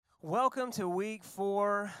Welcome to week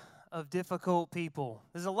 4 of Difficult People.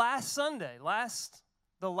 This is the last Sunday,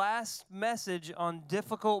 the last message on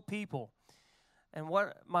difficult people. And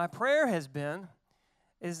what my prayer has been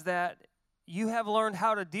is that you have learned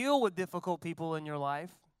how to deal with difficult people in your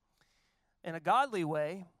life in a godly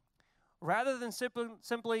way, rather than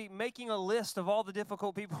simply making a list of all the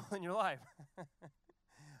difficult people in your life.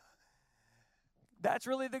 That's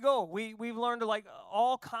really the goal. We've learned like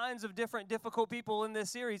all kinds of different difficult people in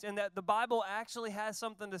this series, and that the Bible actually has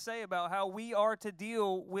something to say about how we are to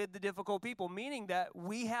deal with the difficult people, meaning that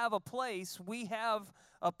we have a place, we have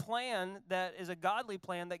a plan that is a godly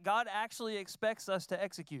plan that God actually expects us to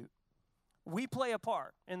execute. We play a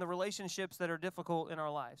part in the relationships that are difficult in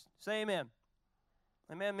our lives. Say amen.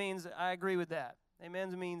 Amen means I agree with that.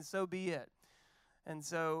 Amen means so be it. And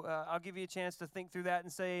so I'll give you a chance to think through that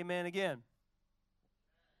and say amen again.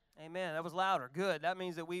 Amen. That was louder. Good. That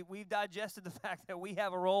means that we've digested the fact that we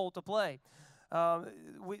have a role to play.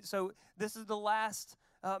 So this is the last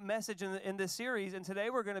message in this series, and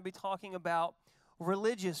today we're going to be talking about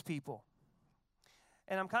religious people.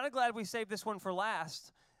 And I'm kind of glad we saved this one for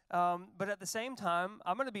last, but at the same time,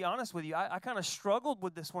 I'm going to be honest with you, I kind of struggled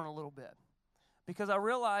with this one a little bit because I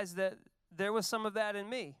realized that there was some of that in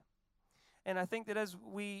me. And I think that as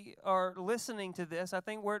we are listening to this, I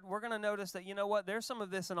think we're going to notice that, you know what, there's some of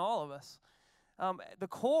this in all of us. The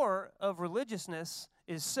core of religiousness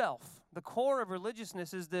is self. The core of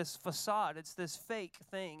religiousness is this facade. It's this fake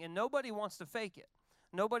thing, and nobody wants to fake it.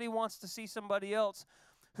 Nobody wants to see somebody else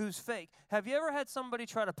who's fake. Have you ever had somebody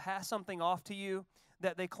try to pass something off to you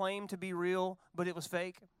that they claim to be real, but it was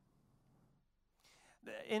fake?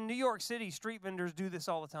 In New York City, street vendors do this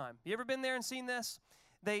all the time. You ever been there and seen this?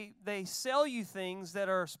 They sell you things that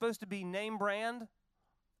are supposed to be name brand,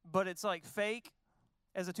 but it's like fake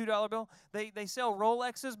as a $2 bill. They sell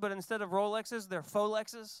Rolexes, but instead of Rolexes, they're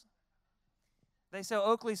Folexes. They sell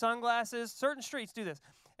Oakley sunglasses. Certain streets do this.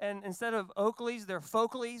 And instead of Oakleys, they're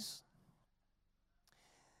Folkleys.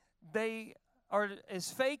 They are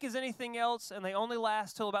as fake as anything else, and they only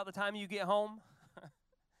last till about the time you get home.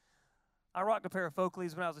 I rocked a pair of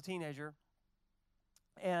Folkleys when I was a teenager.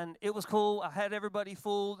 And it was cool. I had everybody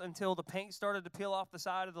fooled until the paint started to peel off the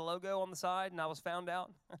side of the logo on the side, and I was found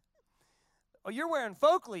out. Oh, you're wearing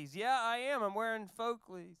Folkleys. Yeah, I am. I'm wearing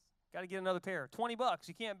Folkleys. Got to get another pair. $20.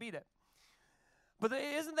 You can't beat it. But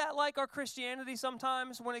isn't that like our Christianity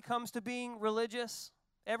sometimes when it comes to being religious?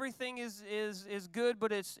 Everything is good,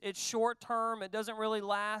 but it's short term. It doesn't really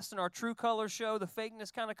last, and our true colors show. The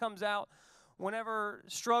fakeness kind of comes out whenever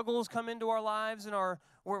struggles come into our lives and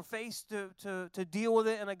we're faced to deal with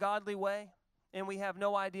it in a godly way, and we have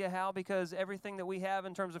no idea how, because everything that we have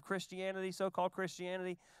in terms of Christianity, so-called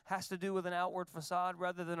Christianity, has to do with an outward facade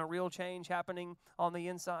rather than a real change happening on the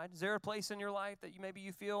inside. Is there a place in your life that maybe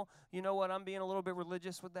you feel, you know what, I'm being a little bit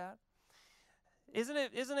religious with that? Isn't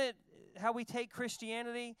it how we take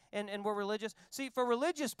Christianity and we're religious? See, for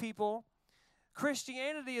religious people,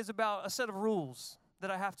 Christianity is about a set of rules that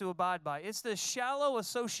I have to abide by. It's this shallow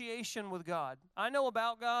association with God. I know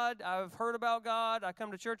about God. I've heard about God. I come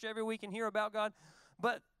to church every week and hear about God.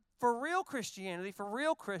 But for real Christianity, for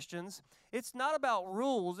real Christians, it's not about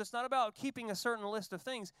rules. It's not about keeping a certain list of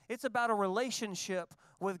things. It's about a relationship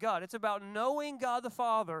with God. It's about knowing God the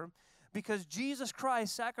Father because Jesus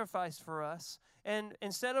Christ sacrificed for us. And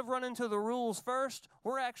instead of running to the rules first,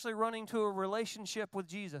 we're actually running to a relationship with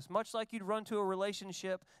Jesus, much like you'd run to a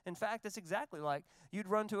relationship. In fact, it's exactly like you'd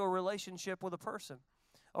run to a relationship with a person.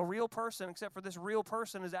 A real person, except for this real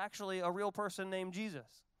person is actually a real person named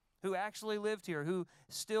Jesus, who actually lived here, who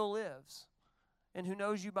still lives, and who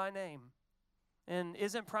knows you by name, and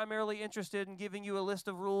isn't primarily interested in giving you a list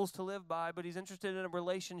of rules to live by, but he's interested in a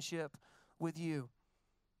relationship with you.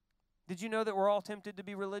 Did you know that we're all tempted to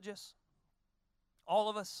be religious? All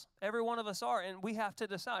of us, every one of us are, and we have to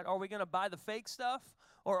decide, are we going to buy the fake stuff,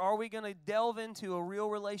 or are we going to delve into a real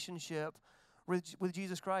relationship with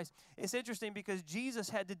Jesus Christ? It's interesting because Jesus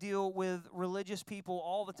had to deal with religious people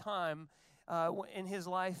all the time in his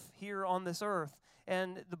life here on this earth,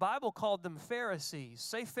 and the Bible called them Pharisees.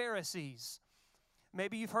 Say Pharisees.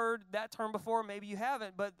 Maybe you've heard that term before, maybe you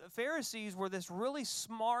haven't, but the Pharisees were this really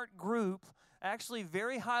smart group, actually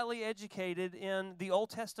very highly educated in the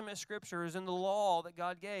Old Testament scriptures and the law that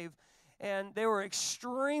God gave, and they were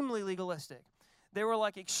extremely legalistic. They were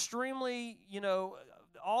like extremely,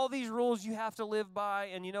 all these rules you have to live by,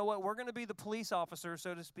 and you know what, we're going to be the police officer,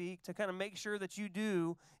 so to speak, to kind of make sure that you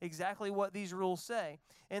do exactly what these rules say.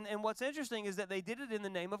 And what's interesting is that they did it in the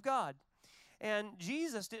name of God. And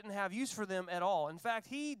Jesus didn't have use for them at all. In fact,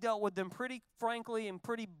 he dealt with them pretty frankly and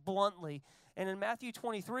pretty bluntly. And in Matthew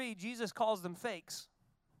 23, Jesus calls them fakes.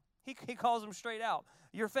 He calls them straight out.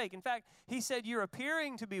 You're fake. In fact, he said you're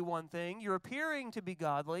appearing to be one thing, you're appearing to be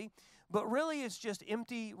godly, but really it's just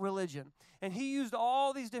empty religion. And he used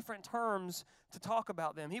all these different terms to talk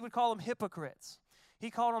about them. He would call them hypocrites. He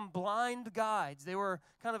called them blind guides. They were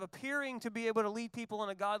kind of appearing to be able to lead people in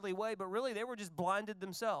a godly way, but really they were just blinded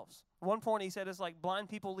themselves. At one point he said it's like blind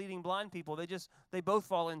people leading blind people. They both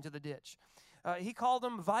fall into the ditch. He called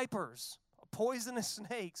them vipers, poisonous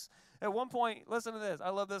snakes. At one point, listen to this. I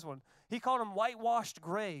love this one. He called them whitewashed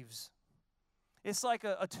graves. It's like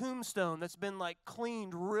a tombstone that's been like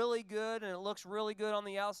cleaned really good and it looks really good on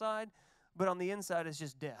the outside, but on the inside it's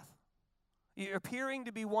just death. You're appearing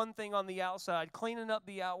to be one thing on the outside, cleaning up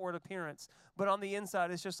the outward appearance, but on the inside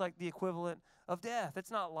it's just like the equivalent of death.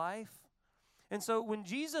 It's not life. And so when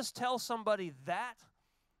Jesus tells somebody that,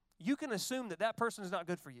 you can assume that that person is not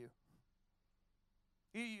good for you.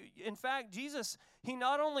 In fact, Jesus, he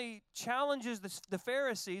not only challenges the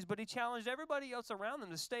Pharisees, but he challenged everybody else around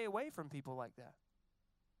them to stay away from people like that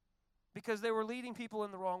because they were leading people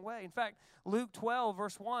in the wrong way. In fact, Luke 12,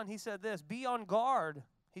 verse 1, he said this, be on guard.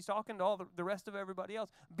 He's talking to all the rest of everybody else.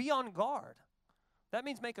 Be on guard. That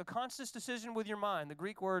means make a conscious decision with your mind. The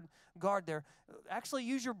Greek word guard there. Actually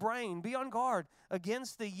use your brain. Be on guard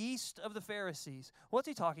against the yeast of the Pharisees. What's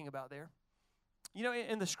he talking about there? You know,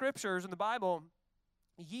 in the scriptures, in the Bible,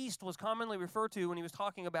 yeast was commonly referred to when he was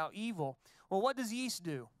talking about evil. Well, what does yeast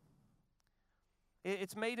do?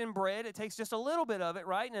 It's made in bread. It takes just a little bit of it,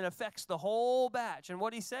 right? And it affects the whole batch. And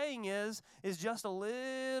what he's saying is just a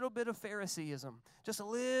little bit of Phariseeism, just a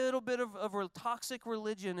little bit of toxic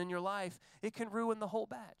religion in your life. It can ruin the whole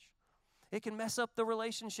batch. It can mess up the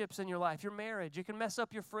relationships in your life, your marriage. It can mess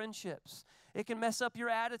up your friendships. It can mess up your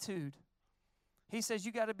attitude. He says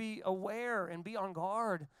you got to be aware and be on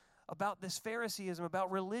guard about this Phariseeism,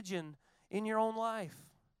 about religion in your own life.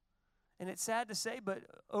 And it's sad to say, but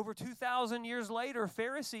over 2,000 years later,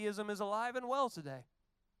 Phariseeism is alive and well today.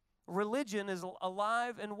 Religion is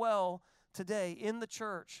alive and well today in the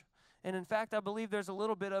church. And in fact, I believe there's a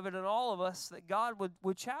little bit of it in all of us that God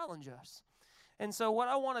would challenge us. And so what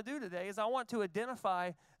I want to do today is I want to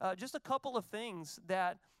identify just a couple of things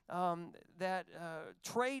that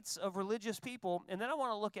traits of religious people, and then I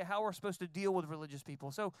want to look at how we're supposed to deal with religious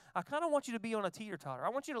people. So I kind of want you to be on a teeter-totter. I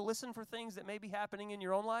want you to listen for things that may be happening in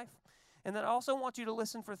your own life, and then I also want you to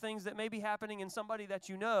listen for things that may be happening in somebody that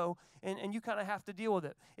you know, and you kind of have to deal with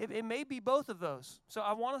it. It may be both of those. So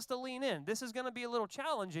I want us to lean in. This is going to be a little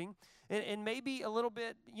challenging, and maybe a little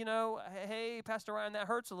bit, you know, hey, Pastor Ryan, that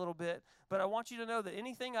hurts a little bit, but I want you to know that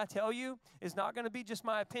anything I tell you is not going to be just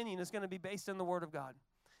my opinion. It's going to be based in the Word of God.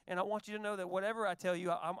 And I want you to know that whatever I tell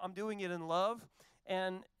you, I'm doing it in love,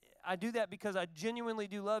 and I do that because I genuinely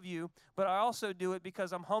do love you, but I also do it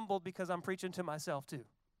because I'm humbled because I'm preaching to myself too.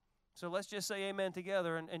 So let's just say amen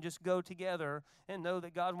together and just go together and know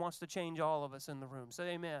that God wants to change all of us in the room.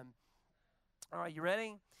 Say amen. All right, you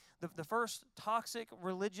ready? The first toxic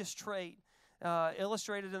religious trait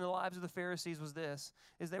illustrated in the lives of the Pharisees was this,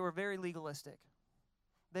 is they were very legalistic.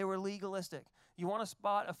 They were legalistic. You want to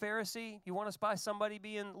spot a Pharisee? You want to spy somebody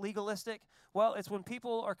being legalistic? Well, it's when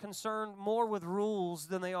people are concerned more with rules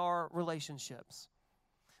than they are relationships.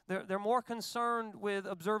 They're more concerned with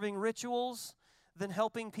observing rituals than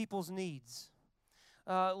helping people's needs.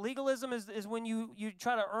 Legalism is when you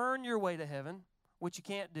try to earn your way to heaven, which you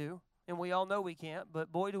can't do, and we all know we can't,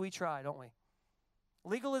 but boy, do we try, don't we?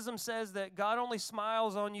 Legalism says that God only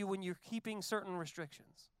smiles on you when you're keeping certain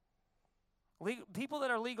restrictions. People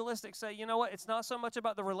that are legalistic say, you know what, it's not so much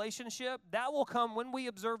about the relationship. That will come when we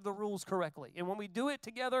observe the rules correctly. And when we do it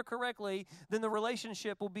together correctly, then the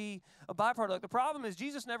relationship will be a byproduct. The problem is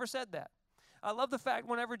Jesus never said that. I love the fact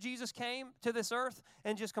whenever Jesus came to this earth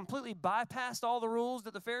and just completely bypassed all the rules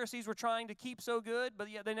that the Pharisees were trying to keep so good,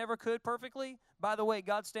 but yet they never could perfectly. By the way,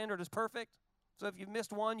 God's standard is perfect. So if you've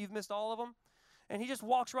missed one, you've missed all of them. And he just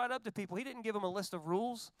walks right up to people. He didn't give them a list of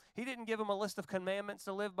rules. He didn't give them a list of commandments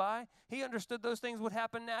to live by. He understood those things would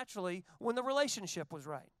happen naturally when the relationship was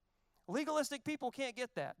right. Legalistic people can't get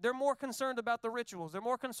that. They're more concerned about the rituals. They're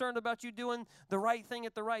more concerned about you doing the right thing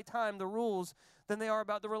at the right time, the rules, than they are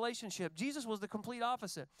about the relationship. Jesus was the complete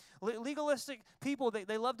opposite. Legalistic people,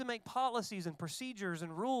 they love to make policies and procedures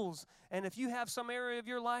and rules. And if you have some area of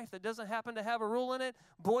your life that doesn't happen to have a rule in it,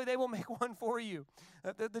 boy, they will make one for you.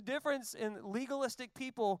 The difference in legalistic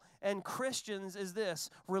people and Christians is this.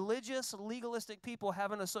 Religious, legalistic people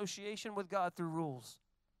have an association with God through rules.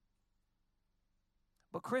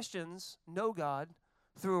 But Christians know God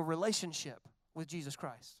through a relationship with Jesus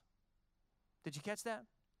Christ. Did you catch that?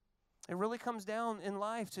 It really comes down in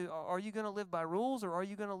life to, are you going to live by rules or are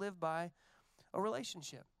you going to live by a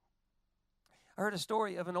relationship? I heard a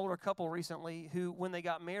story of an older couple recently who, when they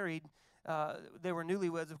got married, they were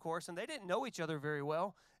newlyweds, of course, and they didn't know each other very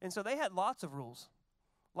well. And so they had lots of rules,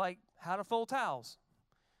 like how to fold towels.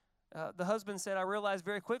 The husband said, I realized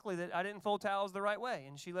very quickly that I didn't fold towels the right way.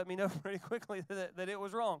 And she let me know pretty quickly that it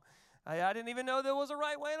was wrong. I didn't even know there was a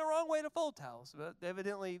right way and a wrong way to fold towels, but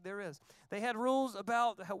evidently there is. They had rules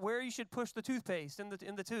about where you should push the toothpaste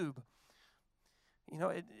in the tube. You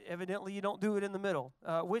know, evidently you don't do it in the middle.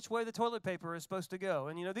 Which way the toilet paper is supposed to go.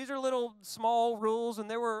 And, you know, these are little small rules, and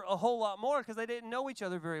there were a whole lot more because they didn't know each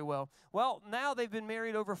other very well. Well, now they've been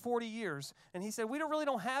married over 40 years, and he said, we really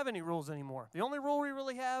don't have any rules anymore. The only rule we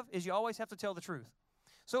really have is you always have to tell the truth.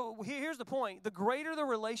 So here's the point. The greater the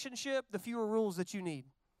relationship, the fewer rules that you need.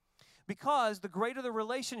 Because the greater the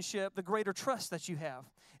relationship, the greater trust that you have.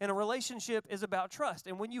 And a relationship is about trust.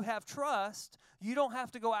 And when you have trust, you don't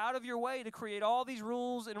have to go out of your way to create all these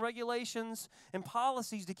rules and regulations and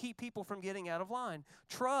policies to keep people from getting out of line.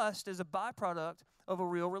 Trust is a byproduct of a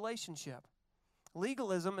real relationship.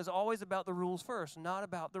 Legalism is always about the rules first, not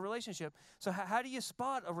about the relationship. So how do you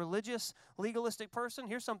spot a religious, legalistic person?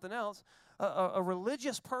 Here's something else. A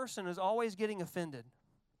religious person is always getting offended.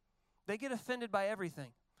 They get offended by everything.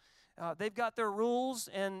 They've got their rules,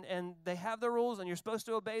 and they have their rules, and you're supposed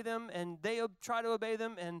to obey them, and they try to obey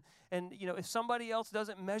them, and you know, if somebody else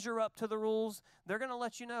doesn't measure up to the rules, they're going to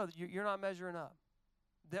let you know that you're not measuring up.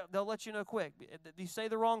 They'll let you know quick. You say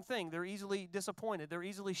the wrong thing, they're easily disappointed. They're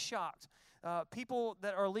easily shocked. People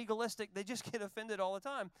that are legalistic, they just get offended all the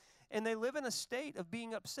time, and they live in a state of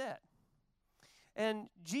being upset. And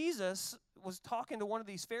Jesus was talking to one of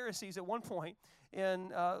these Pharisees at one point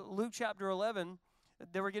in Luke chapter 11.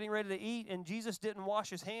 They were getting ready to eat, and Jesus didn't wash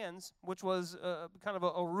his hands, which was kind of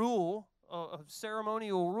a rule, a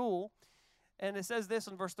ceremonial rule. And it says this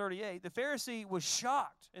in verse 38. The Pharisee was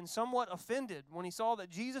shocked and somewhat offended when he saw that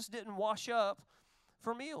Jesus didn't wash up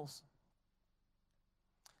for meals.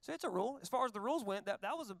 So it's a rule. As far as the rules went, that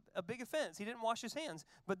was a big offense. He didn't wash his hands.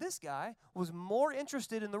 But this guy was more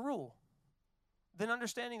interested in the rule than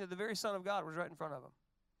understanding that the very Son of God was right in front of him.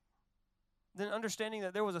 Than understanding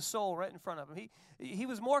that there was a soul right in front of him. He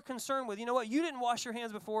was more concerned with, you know what, you didn't wash your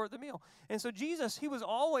hands before the meal. And so Jesus, he was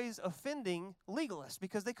always offending legalists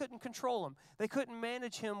because they couldn't control him. They couldn't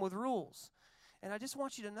manage him with rules. And I just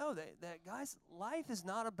want you to know that guys, life is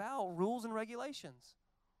not about rules and regulations.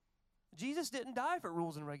 Jesus didn't die for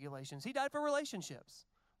rules and regulations. He died for relationships.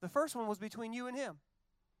 The first one was between you and him.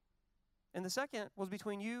 And the second was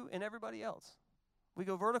between you and everybody else. We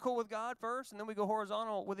go vertical with God first, and then we go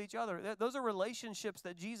horizontal with each other. Those are relationships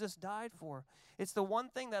that Jesus died for. It's the one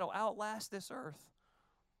thing that will outlast this earth.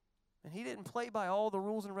 And he didn't play by all the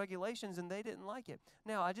rules and regulations, and they didn't like it.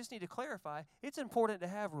 Now, I just need to clarify, it's important to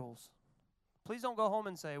have rules. Please don't go home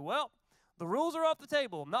and say, well, the rules are off the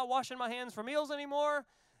table. I'm not washing my hands for meals anymore,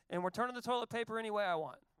 and we're turning the toilet paper any way I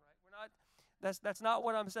want. That's not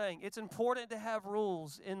what I'm saying. It's important to have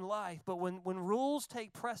rules in life, but when rules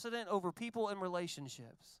take precedent over people and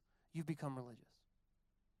relationships, you've become religious.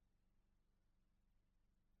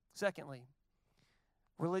 Secondly,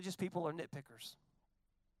 religious people are nitpickers.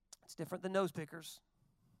 It's different than nose pickers,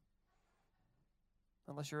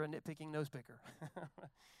 unless you're a nitpicking nose picker.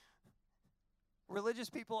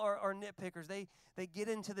 Religious people are nitpickers. They get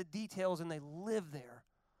into the details and they live there.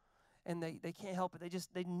 And they can't help it.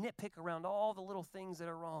 They nitpick around all the little things that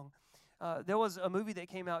are wrong. There was a movie that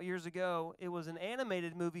came out years ago. It was an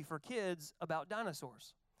animated movie for kids about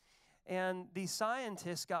dinosaurs. And these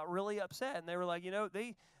scientists got really upset. And they were like, you know,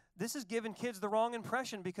 this is giving kids the wrong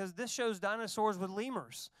impression because this shows dinosaurs with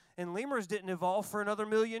lemurs. And lemurs didn't evolve for another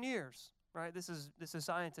 1,000,000 years. Right? This is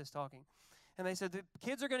scientists talking. And they said the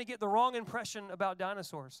kids are going to get the wrong impression about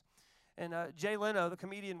dinosaurs. And Jay Leno, the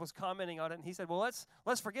comedian, was commenting on it, and he said, well,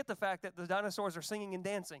 let's forget the fact that the dinosaurs are singing and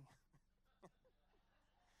dancing.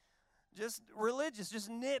 Just religious,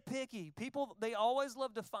 just nitpicky. People, they always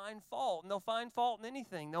love to find fault, and they'll find fault in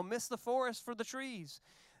anything. They'll miss the forest for the trees.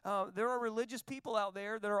 There are religious people out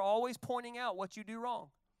there that are always pointing out what you do wrong.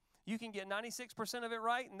 You can get 96% of it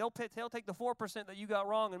right, and they'll take the 4% that you got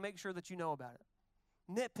wrong and make sure that you know about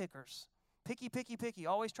it. Nitpickers. Picky,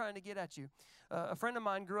 always trying to get at you. A friend of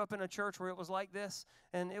mine grew up in a church where it was like this,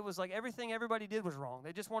 and it was like everything everybody did was wrong.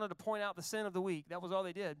 They just wanted to point out the sin of the week. That was all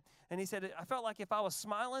they did. And he said, I felt like if I was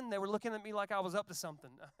smiling, they were looking at me like I was up to something.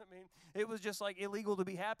 I mean, it was just like illegal to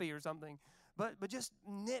be happy or something. But just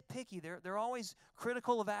nitpicky. They're always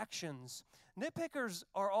critical of actions. Nitpickers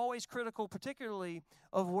are always critical, particularly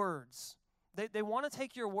of words. They want to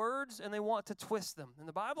take your words and they want to twist them. And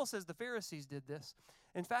the Bible says the Pharisees did this.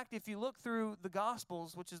 In fact, if you look through the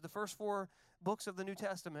Gospels, which is the first 4 books of the New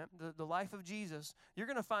Testament, the life of Jesus, you're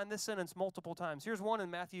going to find this sentence multiple times. Here's one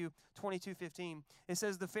in Matthew 22:15. It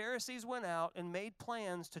says, the Pharisees went out and made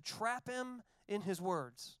plans to trap him in his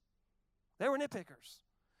words. They were nitpickers.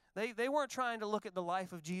 They weren't trying to look at the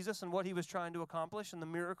life of Jesus and what he was trying to accomplish and the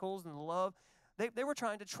miracles and the love. They were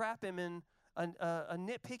trying to trap him in a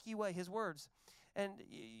nitpicky way, his words. And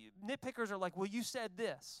nitpickers are like, well, you said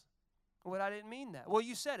this. Well, I didn't mean that. Well,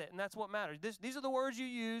 you said it, and that's what matters. These are the words you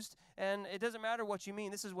used, and it doesn't matter what you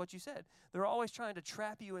mean. This is what you said. They're always trying to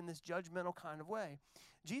trap you in this judgmental kind of way.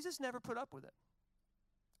 Jesus never put up with it.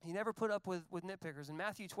 He never put up with nitpickers. In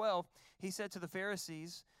Matthew 12, he said to the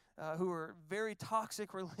Pharisees, who were very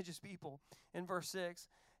toxic religious people, in verse 6,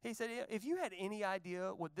 he said, if you had any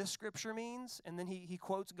idea what this scripture means, and then he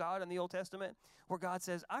quotes God in the Old Testament, where God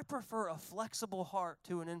says, I prefer a flexible heart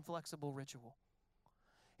to an inflexible ritual.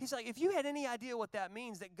 He's like, if you had any idea what that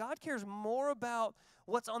means, that God cares more about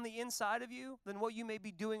what's on the inside of you than what you may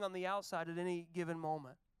be doing on the outside at any given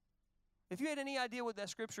moment. If you had any idea what that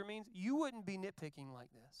scripture means, you wouldn't be nitpicking like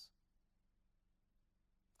this.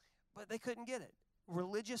 But they couldn't get it.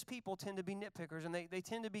 Religious people tend to be nitpickers, and they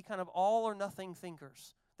tend to be kind of all or nothing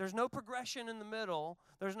thinkers. There's no progression in the middle.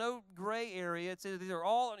 There's no gray area. It's either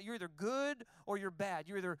you're either good or you're bad.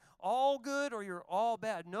 You're either all good or you're all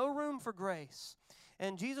bad. No room for grace.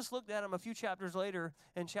 And Jesus looked at him a few chapters later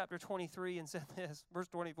in chapter 23 and said this, verse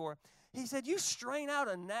 24. He said, you strain out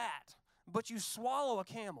a gnat, but you swallow a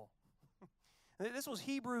camel. This was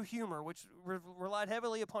Hebrew humor, which relied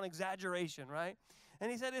heavily upon exaggeration, right? And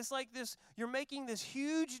he said, it's like this, you're making this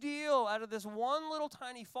huge deal out of this one little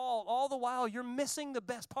tiny fault, all the while you're missing the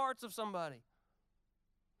best parts of somebody.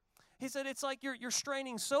 He said, it's like you're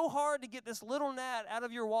straining so hard to get this little gnat out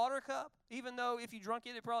of your water cup, even though if you drank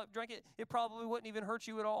it, it probably wouldn't even hurt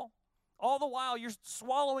you at all. All the while, you're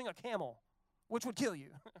swallowing a camel, which would kill you,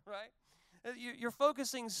 right? You're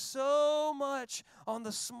focusing so much on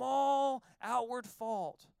the small outward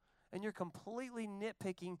fault, and you're completely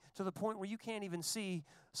nitpicking to the point where you can't even see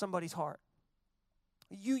somebody's heart.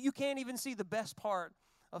 You can't even see the best part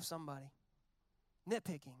of somebody.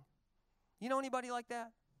 Nitpicking. You know anybody like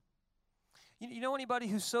that? You know anybody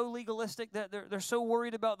who's so legalistic that they're so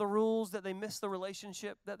worried about the rules that they miss the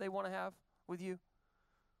relationship that they want to have with you?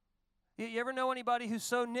 You ever know anybody who's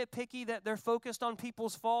so nitpicky that they're focused on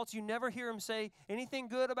people's faults? You never hear them say anything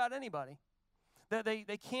good about anybody. That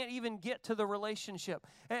they can't even get to the relationship.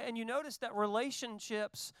 And you notice that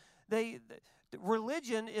relationships,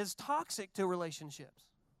 religion is toxic to relationships.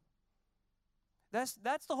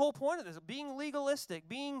 That's the whole point of this. Being legalistic,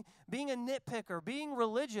 being a nitpicker, being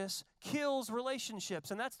religious kills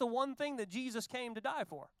relationships. And that's the one thing that Jesus came to die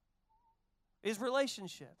for, is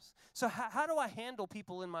relationships. So how do I handle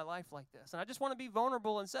people in my life like this? And I just want to be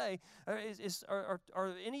is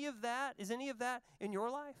any of that in your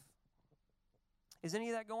life? Is any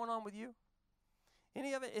of that going on with you?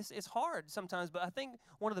 Any of it? It's hard sometimes, but I think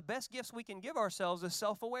one of the best gifts we can give ourselves is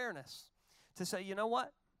self-awareness. To say, you know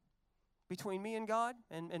what? Between me and God,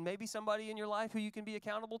 and maybe somebody in your life who you can be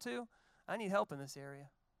accountable to, I need help in this area.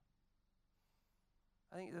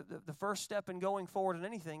 I think the first step in going forward in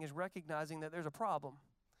anything is recognizing that there's a problem.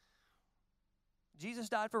 Jesus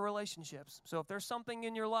died for relationships. So if there's something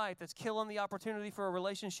in your life that's killing the opportunity for a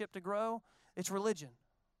relationship to grow, it's religion.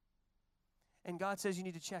 And God says you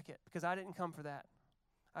need to check it, because I didn't come for that.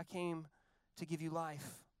 I came to give you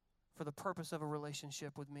life for the purpose of a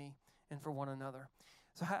relationship with me and for one another.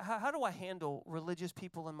 So how do I handle religious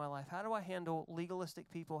people in my life? How do I handle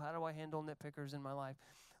legalistic people? How do I handle nitpickers in my life?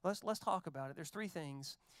 Let's talk about it. There's 3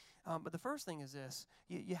 things. But the first thing is this.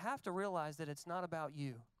 You have to realize that it's not about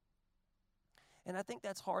you. And I think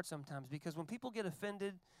that's hard sometimes, because when people get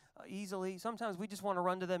offended easily, sometimes we just want to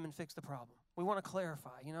run to them and fix the problem. We want to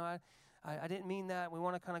clarify. You know, I didn't mean that. We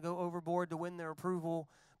want to kind of go overboard to win their approval,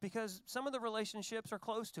 because some of the relationships are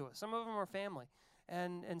close to us. Some of them are family.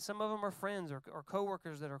 And some of them are friends or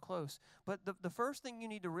coworkers that are close. But the first thing you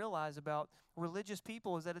need to realize about religious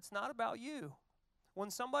people is that it's not about you. When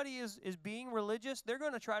somebody is being religious, they're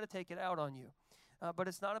going to try to take it out on you. But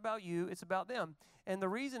it's not about you, it's about them. And the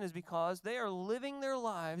reason is because they are living their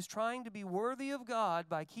lives trying to be worthy of God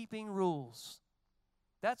by keeping rules.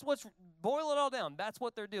 Boil it all down, that's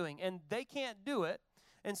what they're doing. And they can't do it,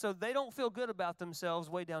 and so they don't feel good about themselves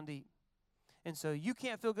way down deep. And so you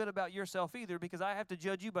can't feel good about yourself either, because I have to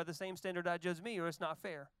judge you by the same standard I judge me, or it's not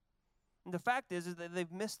fair. And the fact is that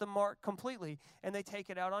they've missed the mark completely, and they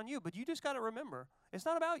take it out on you. But you just got to remember, it's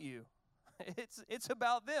not about you. It's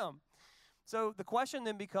about them. So the question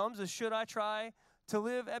then becomes is, should I try to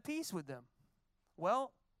live at peace with them?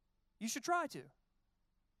 Well, you should try to.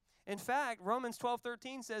 In fact, Romans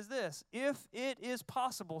 12:13 says this, if it is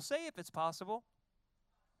possible, say if it's possible.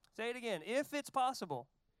 Say it again, if it's possible.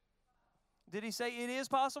 Did he say it is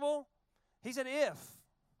possible? He said if.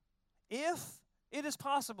 If it is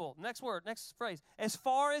possible. Next word, next phrase. As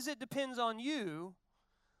far as it depends on you,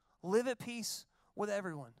 live at peace with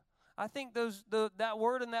everyone. I think that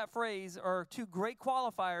word and that phrase are two great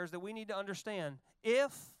qualifiers that we need to understand.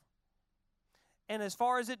 If, and as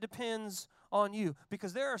far as it depends on you.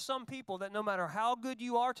 Because there are some people that no matter how good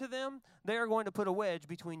you are to them, they are going to put a wedge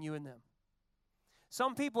between you and them.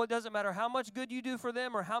 Some people, it doesn't matter how much good you do for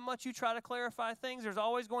them or how much you try to clarify things, there's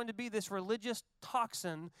always going to be this religious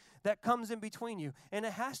toxin that comes in between you. And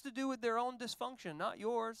it has to do with their own dysfunction, not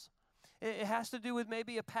yours. It has to do with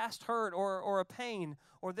maybe a past hurt or a pain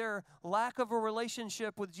or their lack of a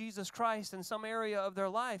relationship with Jesus Christ in some area of their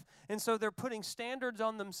life. And so they're putting standards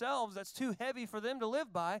on themselves that's too heavy for them to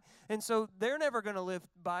live by. And so they're never going to live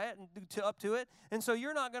by it and up to it. And so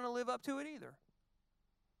you're not going to live up to it either.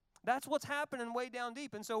 That's what's happening way down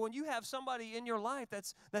deep. And so when you have somebody in your life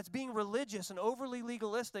that's being religious and overly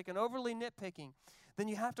legalistic and overly nitpicking, then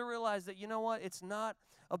you have to realize that, you know what, it's not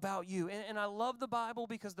about you. And I love the Bible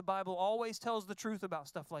because the Bible always tells the truth about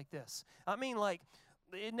stuff like this. I mean, like,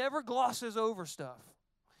 it never glosses over stuff.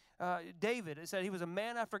 David, it said he was a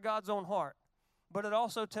man after God's own heart. But it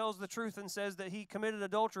also tells the truth and says that he committed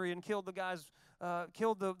adultery and killed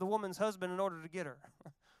the woman's husband in order to get her.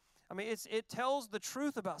 I mean, it tells the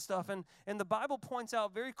truth about stuff, and the Bible points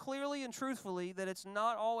out very clearly and truthfully that it's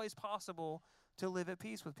not always possible to live at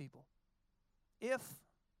peace with people. If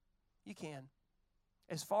you can,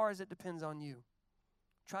 as far as it depends on you,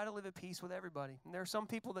 try to live at peace with everybody. And there are some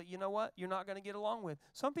people that, you know what, you're not going to get along with.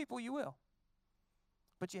 Some people you will.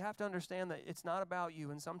 But you have to understand that it's not about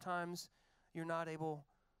you, and sometimes you're not able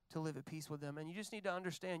to live at peace with them. And you just need to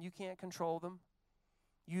understand you can't control them.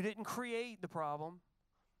 You didn't create the problem.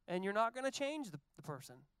 And you're not going to change the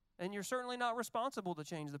person. And you're certainly not responsible to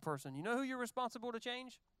change the person. You know who you're responsible to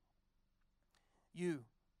change? You.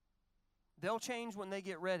 They'll change when they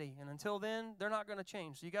get ready. And until then, they're not going to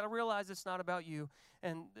change. So you got to realize it's not about you.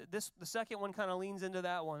 And the second one kind of leans into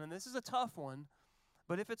that one. And this is a tough one.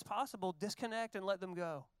 But if it's possible, disconnect and let them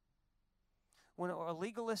go. When a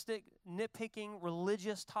legalistic, nitpicking,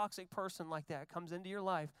 religious, toxic person like that comes into your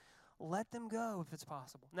life, let them go if it's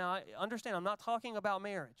possible. Now, I understand, I'm not talking about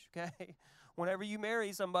marriage, okay? Whenever you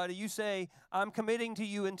marry somebody, you say, I'm committing to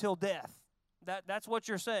you until death. That's what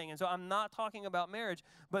you're saying. And so I'm not talking about marriage.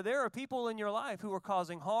 But there are people in your life who are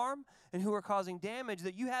causing harm and who are causing damage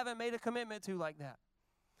that you haven't made a commitment to like that.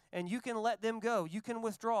 And you can let them go. You can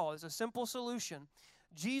withdraw. It's a simple solution.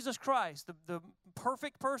 Jesus Christ, the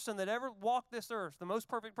perfect person that ever walked this earth, the most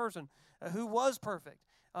perfect person who was perfect,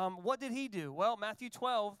 what did he do? Well, Matthew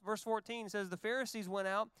 12, verse 14 says the Pharisees went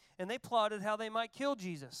out and they plotted how they might kill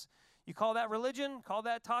Jesus. You call that religion? Call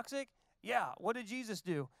that toxic? Yeah. What did Jesus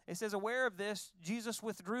do? It says, aware of this, Jesus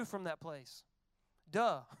withdrew from that place.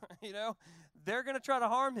 Duh. You know, they're going to try to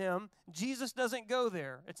harm him. Jesus doesn't go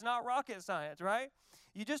there. It's not rocket science, right?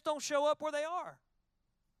 You just don't show up where they are.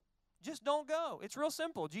 Just don't go. It's real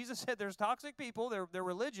simple. Jesus said there's toxic people. They're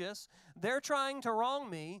religious. They're trying to wrong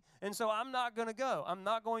me, and so I'm not going to go. I'm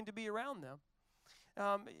not going to be around them.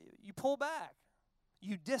 You pull back.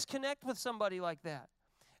 You disconnect with somebody like that.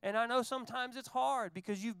 And I know sometimes it's hard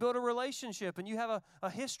because you've built a relationship and you have a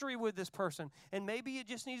history with this person, and maybe it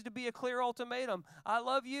just needs to be a clear ultimatum. I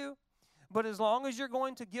love you. But as long as you're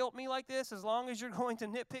going to guilt me like this, as long as you're going to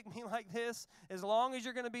nitpick me like this, as long as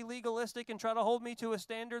you're going to be legalistic and try to hold me to a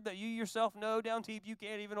standard that you yourself know down deep you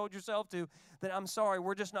can't even hold yourself to, then I'm sorry,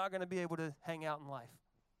 we're just not going to be able to hang out in life.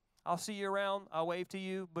 I'll see you around, I'll wave to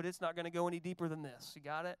you, but it's not going to go any deeper than this. You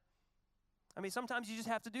got it? I mean, sometimes you just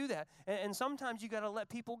have to do that. And sometimes you got to let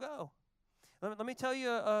people go. Let me tell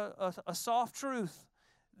you a soft truth.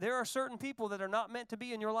 There are certain people that are not meant to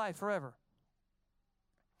be in your life forever.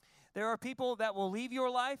 There are people that will leave your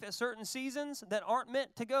life at certain seasons that aren't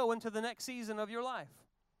meant to go into the next season of your life.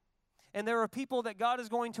 And there are people that God is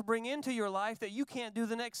going to bring into your life that you can't do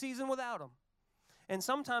the next season without them. And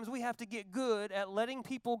sometimes we have to get good at letting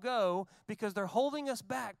people go because they're holding us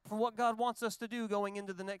back from what God wants us to do going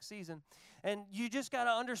into the next season. And you just got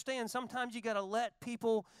to understand, sometimes you got to let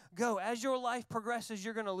people go. As your life progresses,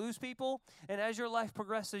 you're going to lose people. And as your life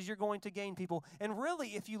progresses, you're going to gain people. And really,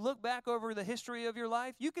 if you look back over the history of your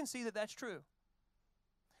life, you can see that that's true.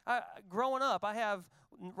 Growing up, I have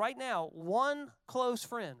right now one close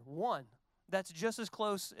friend, one, that's just as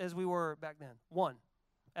close as we were back then. One.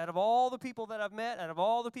 Out of all the people that I've met, out of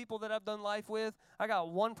all the people that I've done life with, I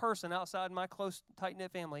got one person outside my close,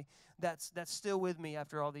 tight-knit family that's still with me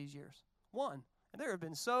after all these years. One. And there have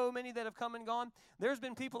been so many that have come and gone. There's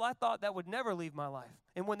been people I thought that would never leave my life.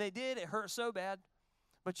 And when they did, it hurt so bad.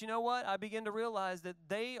 But you know what? I begin to realize that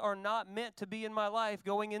they are not meant to be in my life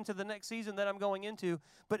going into the next season that I'm going into.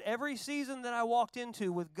 But every season that I walked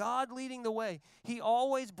into with God leading the way, He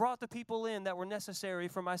always brought the people in that were necessary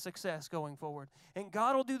for my success going forward. And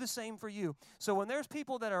God will do the same for you. So when there's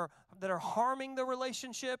people that are harming the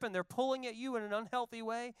relationship and they're pulling at you in an unhealthy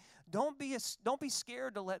way, don't be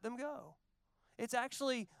scared to let them go. It's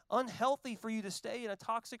actually unhealthy for you to stay in a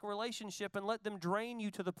toxic relationship and let them drain you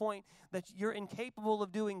to the point that you're incapable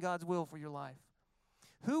of doing God's will for your life.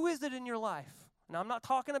 Who is it in your life? Now, I'm not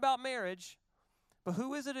talking about marriage, but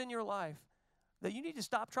who is it in your life that you need to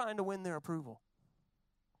stop trying to win their approval?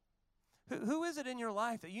 Who is it in your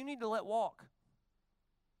life that you need to let walk?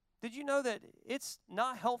 Did you know that it's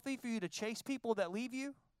not healthy for you to chase people that leave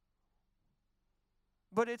you?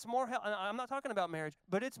 But it's more, I'm not talking about marriage,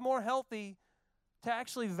 but it's more healthy to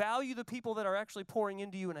actually value the people that are actually pouring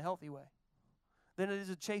into you in a healthy way than it is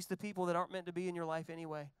to chase the people that aren't meant to be in your life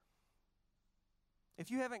anyway.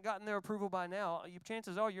 If you haven't gotten their approval by now,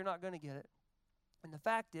 chances are you're not going to get it. And the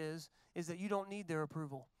fact is that you don't need their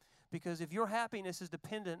approval. Because if your happiness is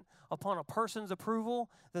dependent upon a person's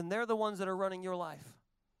approval, then they're the ones that are running your life.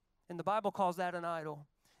 And the Bible calls that an idol.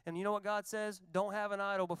 And you know what God says? Don't have an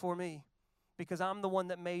idol before me. Because I'm the one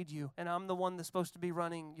that made you, and I'm the one that's supposed to be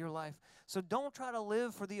running your life. So don't try to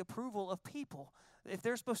live for the approval of people. If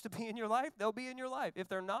they're supposed to be in your life, they'll be in your life. If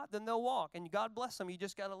they're not, then they'll walk. And God bless them. You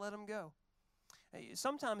just got to let them go.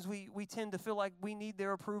 Sometimes we tend to feel like we need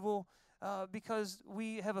their approval because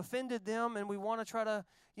we have offended them, and we want to try to,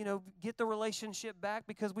 get the relationship back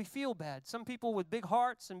because we feel bad. Some people with big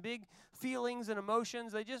hearts and big feelings and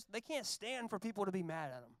emotions, they can't stand for people to be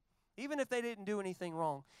mad at them, even if they didn't do anything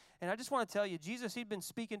wrong. And I just want to tell you, Jesus, He'd been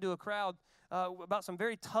speaking to a crowd about some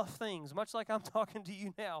very tough things, much like I'm talking to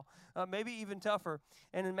you now, maybe even tougher.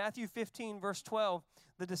 And in Matthew 15, verse 12,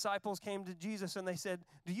 the disciples came to Jesus and they said,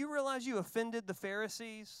 "Do you realize you offended the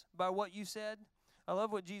Pharisees by what you said?" I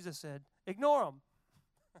love what Jesus said. Ignore them.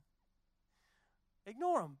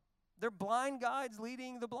 Ignore them. They're blind guides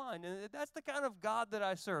leading the blind. And that's the kind of God that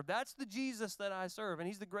I serve. That's the Jesus that I serve. And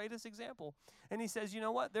He's the greatest example. And He says, you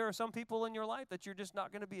know what? There are some people in your life that you're just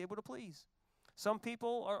not going to be able to please. Some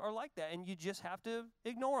people are like that, and you just have to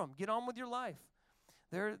ignore them. Get on with your life.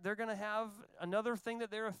 They're going to have another thing that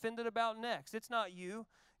they're offended about next. It's not you.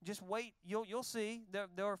 Just wait. You'll see.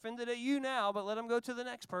 They're offended at you now, but let them go to the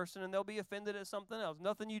next person, and they'll be offended at something else.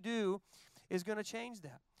 Nothing you do is going to change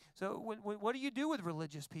that. So what do you do with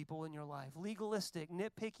religious people in your life? Legalistic,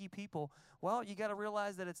 nitpicky people. Well, you got to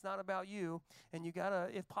realize that it's not about you, and you got to,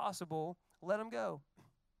 if possible, let them go.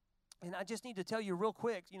 And I just need to tell you real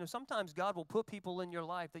quick, sometimes God will put people in your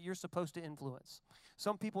life that you're supposed to influence,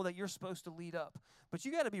 some people that you're supposed to lead up. But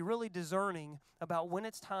you got to be really discerning about when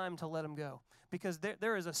it's time to let them go, because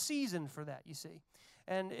there is a season for that, you see.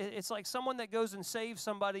 And it's like someone that goes and saves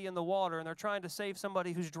somebody in the water, and they're trying to save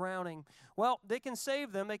somebody who's drowning. Well, they can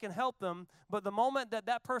save them, they can help them, but the moment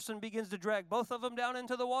that person begins to drag both of them down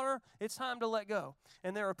into the water, it's time to let go.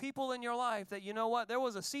 And there are people in your life that, you know what, there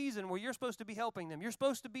was a season where you're supposed to be helping them. You're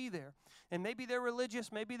supposed to be there. And maybe they're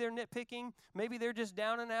religious, maybe they're nitpicking, maybe they're just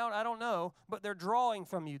down and out, I don't know, but they're drawing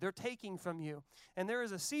from you, they're taking from you. And there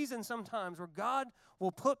is a season sometimes where God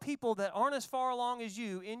will put people that aren't as far along as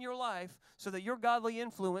you in your life so that your godly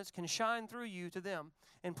influence can shine through you to them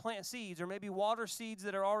and plant seeds, or maybe water seeds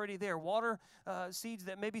that are already there, water seeds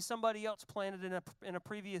that maybe somebody else planted in a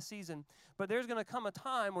previous season. But there's going to come a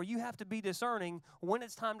time where you have to be discerning when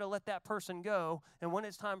it's time to let that person go and when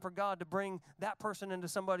it's time for God to bring that person into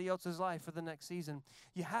somebody else's life for the next season.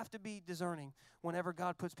 You have to be discerning whenever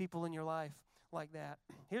God puts people in your life like that.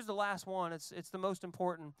 Here's the last one. It's the most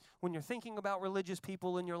important. When you're thinking about religious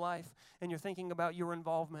people in your life and you're thinking about your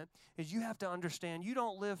involvement, is you have to understand you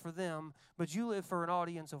don't live for them, but you live for an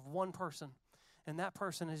audience of one person, and that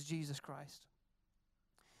person is Jesus Christ.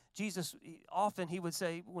 Jesus, often he would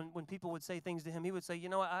say, when people would say things to him, he would say,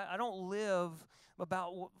 I don't live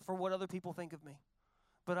for what other people think of me,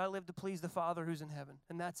 but I live to please the Father who's in heaven,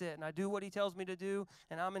 and that's it. And I do what He tells me to do,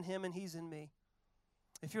 and I'm in Him and He's in me.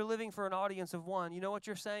 If you're living for an audience of one, you know what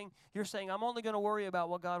you're saying? You're saying, I'm only going to worry about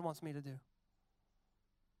what God wants me to do.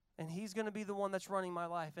 And He's going to be the one that's running my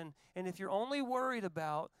life. And if you're only worried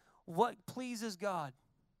about what pleases God,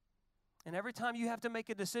 and every time you have to make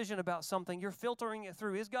a decision about something, you're filtering it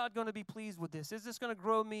through. Is God going to be pleased with this? Is this going to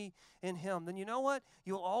grow me in Him? Then you know what?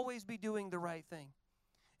 You'll always be doing the right thing.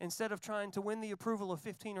 instead of trying to win the approval of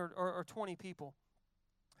 15 or 20 people.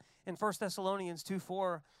 In 1 Thessalonians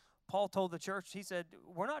 2:4, Paul told the church, he said,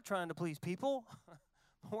 we're not trying to please people.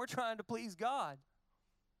 We're trying to please God.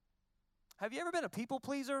 Have you ever been a people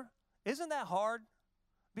pleaser? Isn't that hard?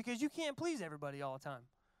 Because you can't please everybody all the time.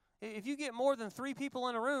 If you get more than 3 people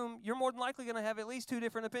in a room, you're more than likely going to have at least 2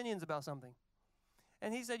 different opinions about something.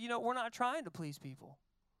 And he said, we're not trying to please people,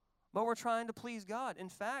 but we're trying to please God. In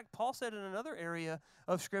fact, Paul said in another area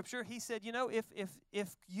of Scripture, he said,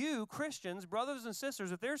 if you, Christians, brothers and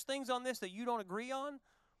sisters, if there's things on this that you don't agree on,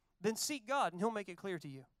 then seek God, and He'll make it clear to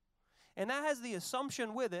you. And that has the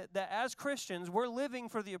assumption with it that as Christians, we're living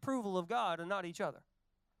for the approval of God and not each other.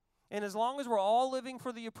 And as long as we're all living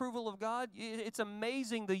for the approval of God, it's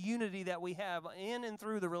amazing the unity that we have in and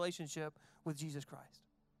through the relationship with Jesus Christ.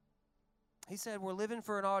 He said we're living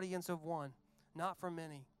for an audience of one, not for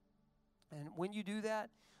many. And when you do that,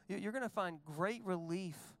 you're going to find great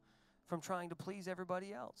relief from trying to please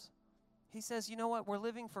everybody else. He says, you know what? We're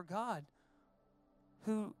living for God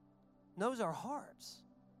who knows our hearts.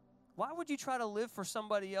 Why would you try to live for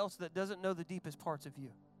somebody else that doesn't know the deepest parts of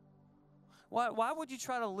you? Why would you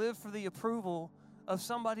try to live for the approval of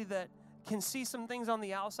somebody that can see some things on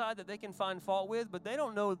the outside that they can find fault with, but they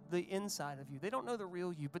don't know the inside of you. They don't know the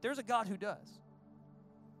real you. But there's a God who does.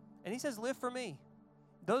 And He says, live for me.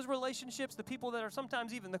 Those relationships, the people that are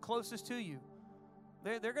sometimes even the closest to you,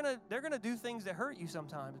 they're gonna do things that hurt you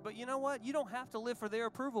sometimes. But you know what? You don't have to live for their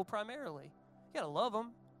approval primarily. You got to love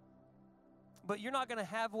them. But you're not going to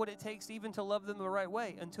have what it takes even to love them the right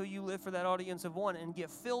way until you live for that audience of one and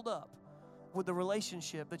get filled up with the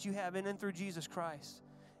relationship that you have in and through Jesus Christ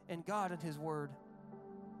and God and His Word.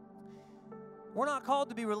 We're not called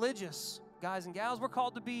to be religious, guys and gals. We're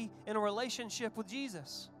called to be in a relationship with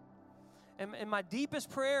Jesus. And my deepest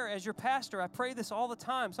prayer as your pastor, I pray this all the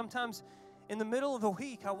time. Sometimes in the middle of the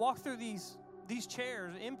week, I walk through these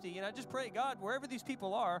chairs empty, and I just pray, God, wherever these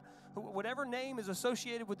people are, whatever name is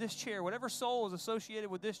associated with this chair, whatever soul is associated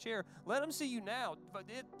with this chair, let them see you now. But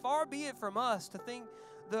far be it from us to think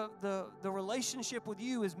the relationship with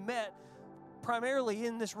you is met primarily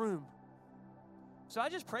in this room. So I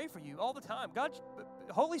just pray for you all the time. God,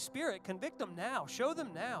 Holy Spirit, convict them now. Show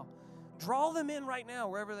them now. Draw them in right now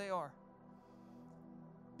wherever they are.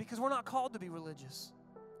 Because we're not called to be religious.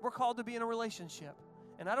 We're called to be in a relationship.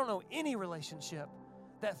 And I don't know any relationship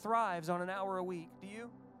that thrives on an hour a week. Do you?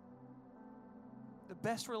 The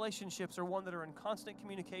best relationships are one that are in constant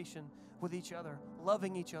communication with each other,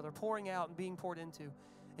 loving each other, pouring out and being poured into.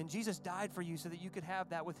 And Jesus died for you so that you could have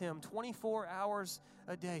that with Him 24 hours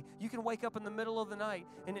a day. You can wake up in the middle of the night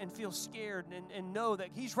and feel scared and know that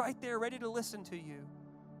He's right there ready to listen to you.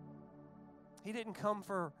 He didn't come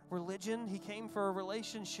for religion. He came for a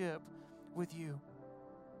relationship with you.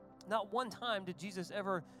 Not one time did Jesus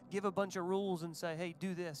ever give a bunch of rules and say, hey,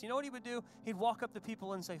 do this. You know what He would do? He'd walk up to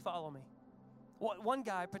people and say, follow me. One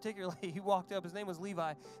guy particularly, he walked up, his name was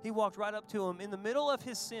Levi. He walked right up to him in the middle of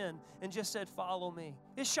his sin and just said, follow me.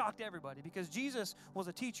 It shocked everybody because Jesus was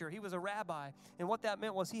a teacher. He was a rabbi. And what that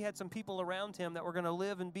meant was he had some people around him that were going to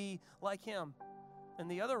live and be like him. And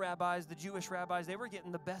the other rabbis, the Jewish rabbis, they were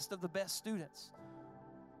getting the best of the best students.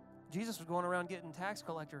 Jesus was going around getting tax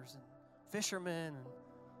collectors and fishermen and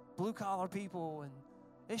blue-collar people, and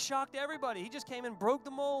it shocked everybody. He just came and broke the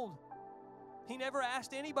mold. He never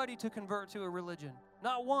asked anybody to convert to a religion,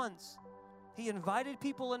 not once. He invited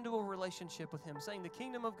people into a relationship with Him, saying the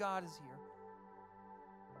kingdom of God is here.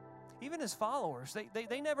 Even His followers,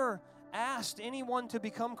 they never asked anyone to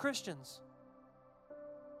become Christians.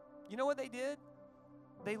 You know what they did?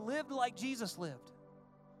 They lived like Jesus lived,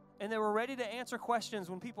 and they were ready to answer questions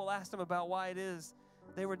when people asked them about why it is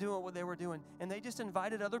they were doing what they were doing, and they just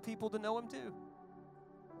invited other people to know Him too.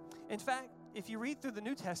 In fact, if you read through the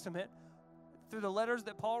New Testament, through the letters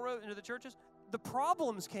that Paul wrote into the churches, the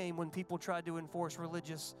problems came when people tried to enforce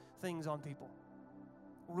religious things on people.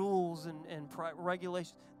 Rules and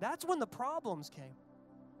regulations. That's when the problems came.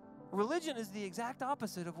 Religion is the exact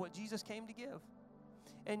opposite of what Jesus came to give.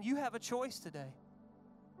 And you have a choice today.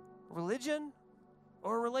 Religion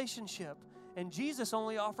or a relationship. And Jesus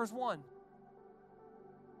only offers one.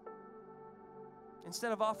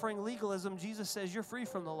 Instead of offering legalism, Jesus says you're free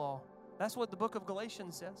from the law. That's what the book of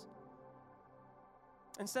Galatians says.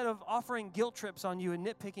 Instead of offering guilt trips on you and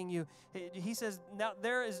nitpicking you, He says now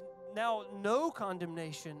there is now no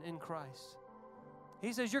condemnation in Christ.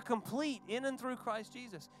 He says you're complete in and through Christ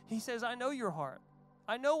Jesus. He says, I know your heart.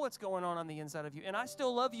 I know what's going on the inside of you, and I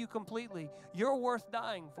still love you completely. You're worth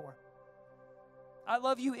dying for. I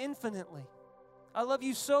love you infinitely. I love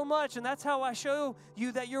you so much, and that's how I show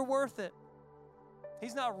you that you're worth it.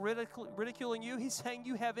 He's not ridiculing you. He's saying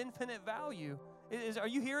you have infinite value. Are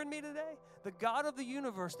you hearing me today? The God of the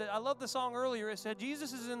universe. I love the song earlier. It said,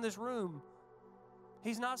 Jesus is in this room.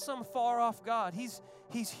 He's not some far-off God. He's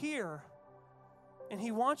here. And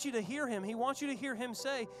He wants you to hear Him. He wants you to hear Him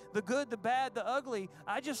say, the good, the bad, the ugly,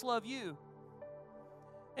 I just love you.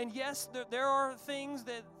 And yes, there are things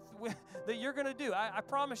that you're going to do. I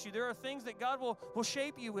promise you, there are things that God will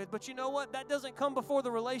shape you with. But you know what? That doesn't come before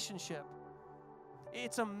the relationship.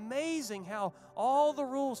 It's amazing how all the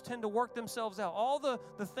rules tend to work themselves out. All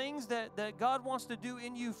the things that God wants to do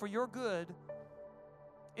in you for your good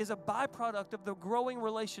is a byproduct of the growing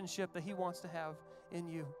relationship that He wants to have in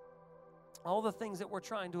you. All the things that we're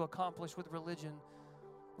trying to accomplish with religion,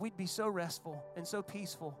 we'd be so restful and so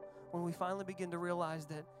peaceful when we finally begin to realize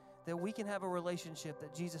that we can have a relationship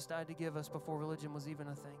that Jesus died to give us before religion was even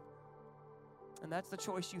a thing. And that's the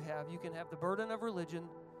choice you have. You can have the burden of religion,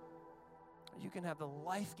 or you can have the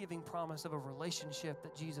life-giving promise of a relationship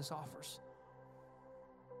that Jesus offers.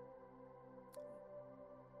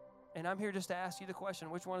 And I'm here just to ask you the question,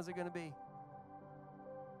 which one is it going to be?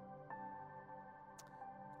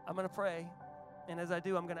 I'm going to pray, and as I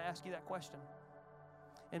do, I'm going to ask you that question.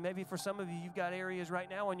 And maybe for some of you, you've got areas right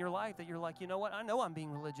now in your life that you're like, you know what, I know I'm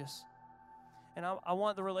being religious. And I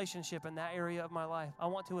want the relationship in that area of my life. I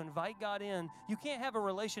want to invite God in. You can't have a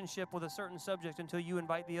relationship with a certain subject until you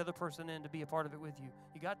invite the other person in to be a part of it with you.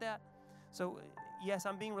 You got that? So, yes,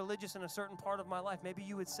 I'm being religious in a certain part of my life. Maybe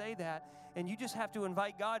you would say that, and you just have to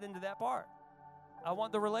invite God into that part. I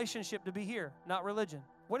want the relationship to be here, not religion.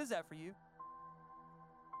 What is that for you?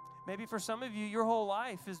 Maybe for some of you, your whole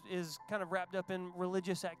life is kind of wrapped up in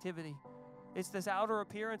religious activity. It's this outer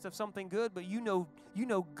appearance of something good, but you know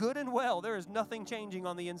good and well there is nothing changing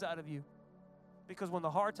on the inside of you. Because when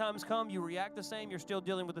the hard times come, you react the same. You're still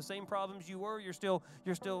dealing with the same problems you were. You still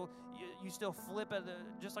flip at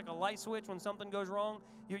just like a light switch when something goes wrong.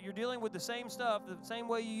 You're dealing with the same stuff the same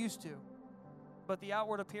way you used to. But the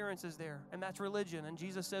outward appearance is there, and that's religion. And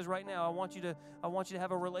Jesus says right now, I want you to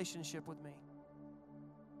have a relationship with me.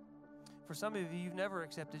 For some of you, you've never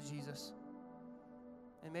accepted Jesus.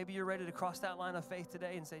 And maybe you're ready to cross that line of faith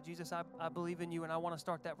today and say, Jesus, I believe in you and I want to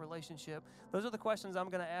start that relationship. Those are the questions I'm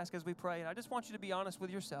going to ask as we pray. And I just want you to be honest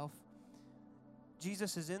with yourself.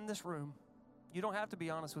 Jesus is in this room. You don't have to be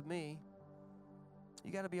honest with me.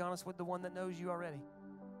 You got to be honest with the one that knows you already.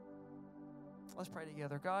 Let's pray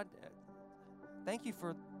together. God, thank you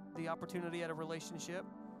for the opportunity at a relationship.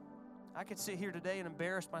 I could sit here today and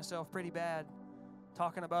embarrass myself pretty bad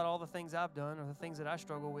talking about all the things I've done or the things that I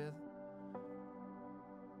struggle with.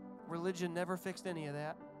 Religion never fixed any of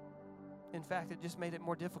that. In fact, it just made it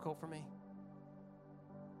more difficult for me.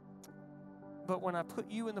 But when I put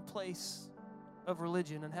you in the place of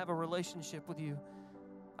religion and have a relationship with you,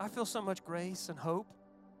 I feel so much grace and hope.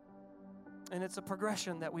 And it's a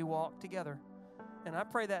progression that we walk together. And I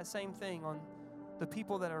pray that same thing on the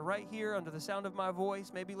people that are right here under the sound of my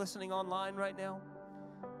voice, maybe listening online right now.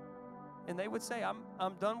 And they would say,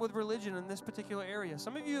 I'm done with religion in this particular area.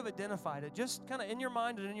 Some of you have identified it. Just kind of in your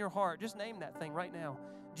mind and in your heart, just name that thing right now.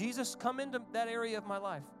 Jesus, come into that area of my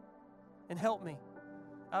life and help me.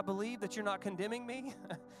 I believe that you're not condemning me.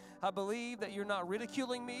 I believe that you're not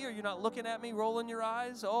ridiculing me, or you're not looking at me, rolling your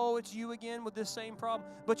eyes. Oh, it's you again with this same problem.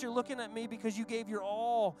 But you're looking at me because you gave your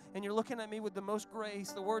all, and you're looking at me with the most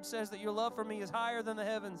grace. The Word says that your love for me is higher than the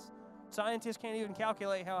heavens. Scientists can't even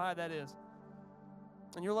calculate how high that is.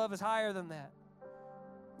 And your love is higher than that.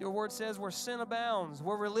 Your Word says where sin abounds,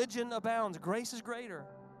 where religion abounds, grace is greater.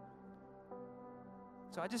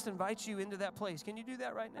 So I just invite you into that place. Can you do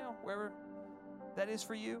that right now, wherever that is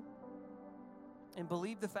for you? And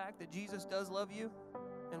believe the fact that Jesus does love you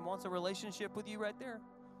and wants a relationship with you right there.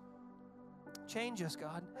 Change us,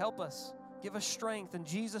 God. Help us. Give us strength in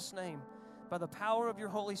Jesus' name by the power of your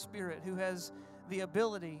Holy Spirit, who has the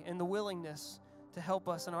ability and the willingness to help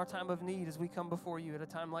us in our time of need as we come before you at a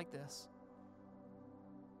time like this.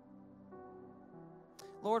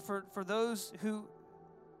 Lord, for those who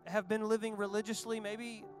have been living religiously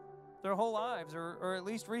maybe their whole lives or at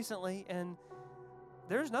least recently, and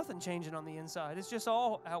there's nothing changing on the inside. It's just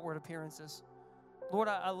all outward appearances. Lord,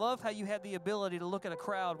 I love how you had the ability to look at a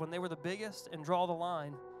crowd when they were the biggest and draw the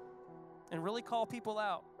line and really call people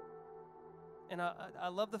out. And I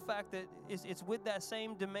love the fact that it's with that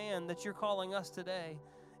same demand that you're calling us today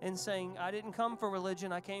and saying, I didn't come for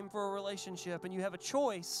religion, I came for a relationship. And you have a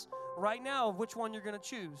choice right now of which one you're going to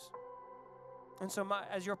choose. And so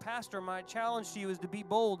as your pastor, my challenge to you is to be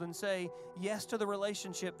bold and say yes to the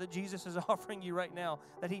relationship that Jesus is offering you right now,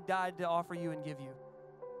 that he died to offer you and give you.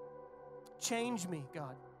 Change me,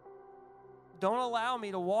 God. Don't allow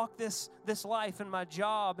me to walk this life in my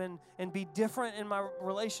job and be different in my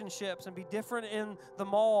relationships and be different in the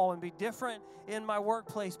mall and be different in my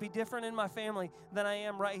workplace, be different in my family than I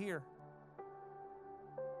am right here.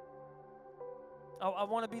 I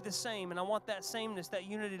want to be the same, and I want that sameness, that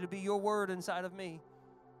unity to be your word inside of me.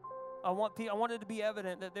 I want it to be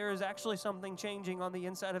evident that there is actually something changing on the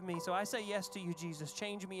inside of me. So I say yes to you, Jesus.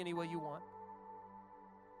 Change me any way you want.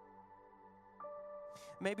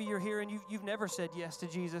 Maybe you're here and you've never said yes to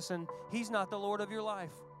Jesus, and He's not the Lord of your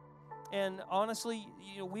life. And honestly,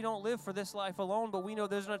 we don't live for this life alone, but we know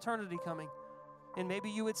there's an eternity coming. And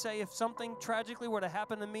maybe you would say, if something tragically were to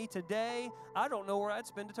happen to me today, I don't know where I'd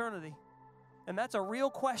spend eternity. And that's a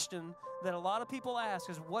real question that a lot of people ask,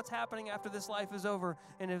 is what's happening after this life is over?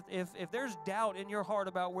 And if there's doubt in your heart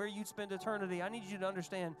about where you'd spend eternity, I need you to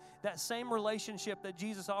understand that same relationship that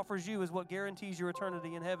Jesus offers you is what guarantees your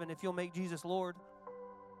eternity in heaven if you'll make Jesus Lord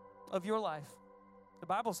of your life. The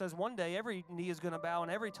Bible says one day every knee is going to bow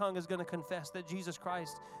and every tongue is going to confess that Jesus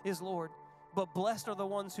Christ is Lord. But blessed are the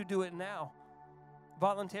ones who do it now,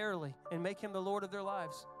 voluntarily, and make Him the Lord of their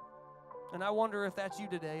lives. And I wonder if that's you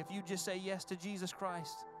today, if you just say yes to Jesus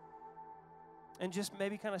Christ. And just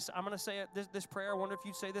maybe I'm going to say this prayer. I wonder if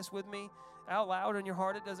you'd say this with me out loud in your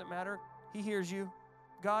heart. It doesn't matter. He hears you.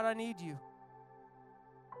 God, I need you.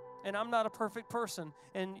 And I'm not a perfect person,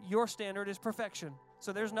 and your standard is perfection.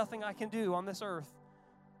 So there's nothing I can do on this earth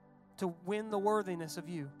to win the worthiness of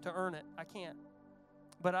you, to earn it. I can't.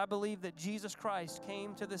 But I believe that Jesus Christ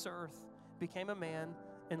came to this earth, became a man,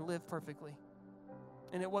 and lived perfectly.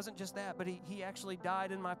 And it wasn't just that, but he actually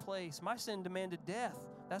died in my place. My sin demanded death.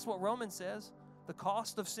 That's what Romans says. The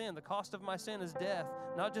cost of sin, the cost of my sin is death.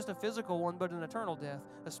 Not just a physical one, but an eternal death,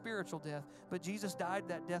 a spiritual death. But Jesus died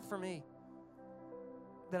that death for me,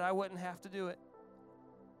 that I wouldn't have to do it.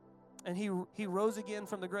 And he rose again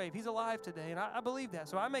from the grave. He's alive today, and I believe that.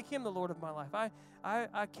 So I make Him the Lord of my life.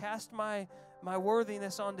 I cast my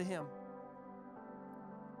worthiness onto Him.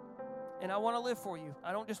 And I want to live for you.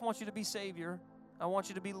 I don't just want you to be Savior. I want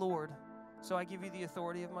you to be Lord. So I give you the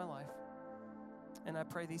authority of my life. And I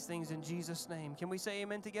pray these things in Jesus' name. Can we say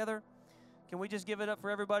amen together? Can we just give it up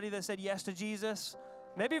for everybody that said yes to Jesus?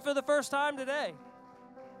 Maybe for the first time today.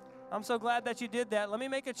 I'm so glad that you did that. Let me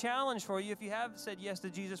make a challenge for you. If you have said yes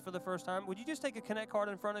to Jesus for the first time, would you just take a Connect card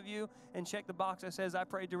in front of you and check the box that says, I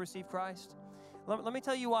prayed to receive Christ? Let me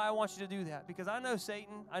tell you why I want you to do that. Because I know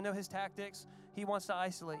Satan. I know his tactics. He wants to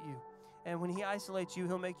isolate you. And when he isolates you,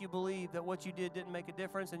 he'll make you believe that what you did didn't make a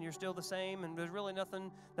difference and you're still the same and there's really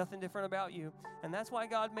nothing different about you. And that's why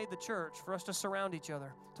God made the church, for us to surround each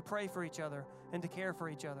other, to pray for each other, and to care for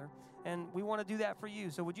each other. And we want to do that for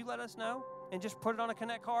you. So would you let us know? And just put it on a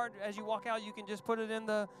Connect card. As you walk out, you can just put it in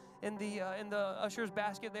the usher's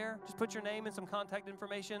basket there. Just put your name and some contact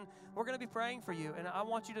information. We're going to be praying for you. And I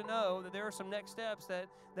want you to know that there are some next steps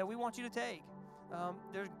that we want you to take.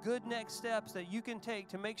 There's good next steps that you can take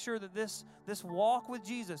to make sure that this walk with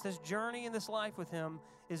Jesus, this journey in this life with Him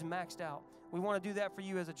is maxed out. We want to do that for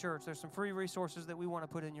you as a church. There's some free resources that we want to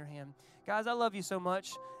put in your hand. Guys, I love you so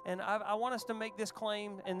much, and I want us to make this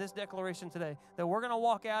claim and this declaration today, that we're going to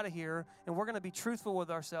walk out of here, and we're going to be truthful with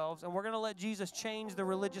ourselves, and we're going to let Jesus change the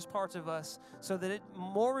religious parts of us so that it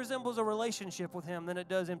more resembles a relationship with Him than it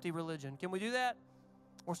does empty religion. Can we do that?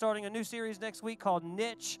 We're starting a new series next week called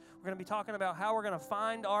Niche. We're going to be talking about how we're going to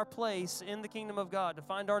find our place in the kingdom of God, to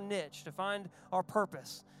find our niche, to find our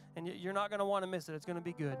purpose. And you're not going to want to miss it. It's going to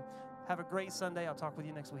be good. Have a great Sunday. I'll talk with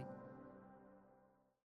you next week.